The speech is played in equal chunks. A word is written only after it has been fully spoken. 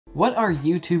What are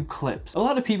YouTube clips? A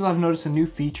lot of people have noticed a new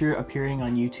feature appearing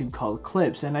on YouTube called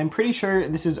clips, and I'm pretty sure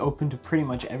this is open to pretty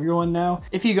much everyone now.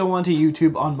 If you go onto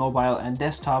YouTube on mobile and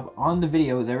desktop, on the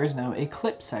video there is now a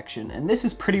clip section, and this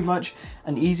is pretty much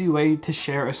an easy way to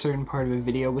share a certain part of a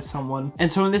video with someone. And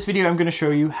so in this video I'm going to show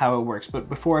you how it works, but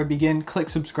before I begin, click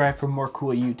subscribe for more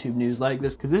cool YouTube news like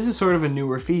this, because this is sort of a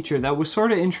newer feature that was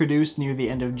sort of introduced near the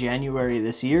end of January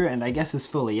this year, and I guess is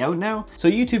fully out now.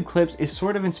 So YouTube clips is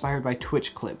sort of inspired by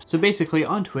Twitch clips. So basically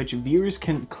on Twitch, viewers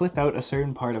can clip out a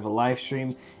certain part of a live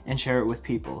stream and share it with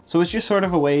people. So it's just sort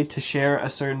of a way to share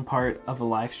a certain part of a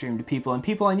live stream to people, and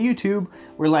people on YouTube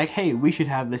were like, hey, we should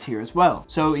have this here as well.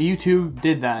 So YouTube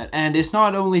did that, and it's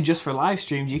not only just for live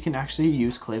streams, you can actually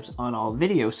use clips on all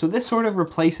videos. So this sort of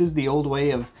replaces the old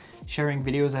way of sharing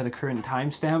videos at a current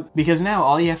timestamp, because now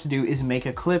all you have to do is make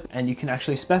a clip and you can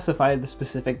actually specify the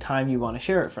specific time you want to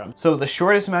share it from. So the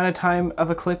shortest amount of time of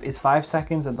a clip is 5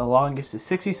 seconds and the longest is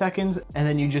 60 seconds, and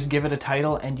then you just give it a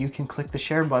title and you can click the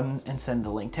share button and send the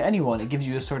link to anyone. It gives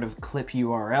you a sort of clip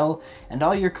URL and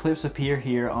all your clips appear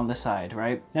here on the side,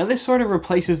 right? Now this sort of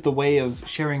replaces the way of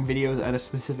sharing videos at a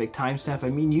specific timestamp. I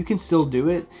mean, you can still do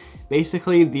it.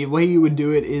 Basically, the way you would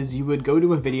do it is you would go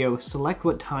to a video, select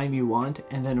what time you want,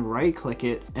 and then right click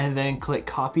it, and then click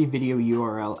copy video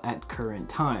URL at current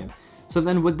time. So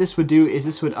then what this would do is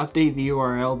this would update the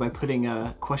URL by putting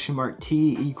a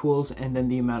 $T equals and then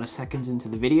the amount of seconds into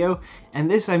the video.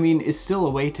 And this, I mean, is still a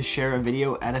way to share a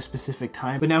video at a specific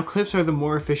time, but now clips are the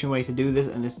more efficient way to do this,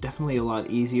 and it's definitely a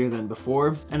lot easier than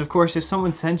before. And of course, if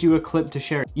someone sends you a clip to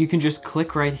share, you can just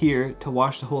click right here to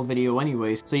watch the whole video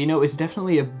anyways. So you know, it's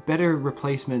definitely a better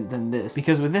replacement than this,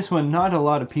 because with this one, not a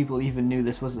lot of people even knew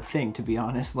this was a thing, to be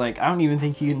honest. Like, I don't even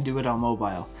think you can do it on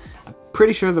mobile.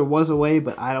 Pretty sure there was a way,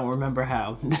 but I don't remember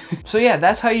how. So yeah,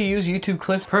 that's how you use YouTube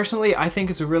clips. Personally, I think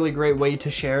it's a really great way to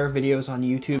share videos on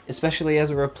YouTube, especially as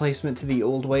a replacement to the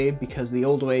old way, because the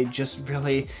old way just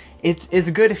really, it's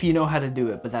good if you know how to do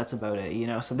it, but that's about it, you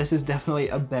know? So this is definitely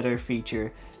a better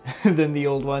feature than the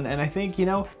old one, and I think, you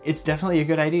know, it's definitely a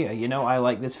good idea. You know, I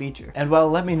like this feature. And well,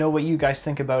 let me know what you guys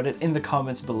think about it in the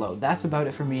comments below. That's about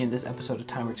it for me in this episode of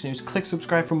Timeworks News. Click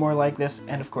subscribe for more like this,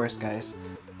 and of course, guys,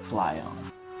 fly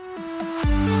on.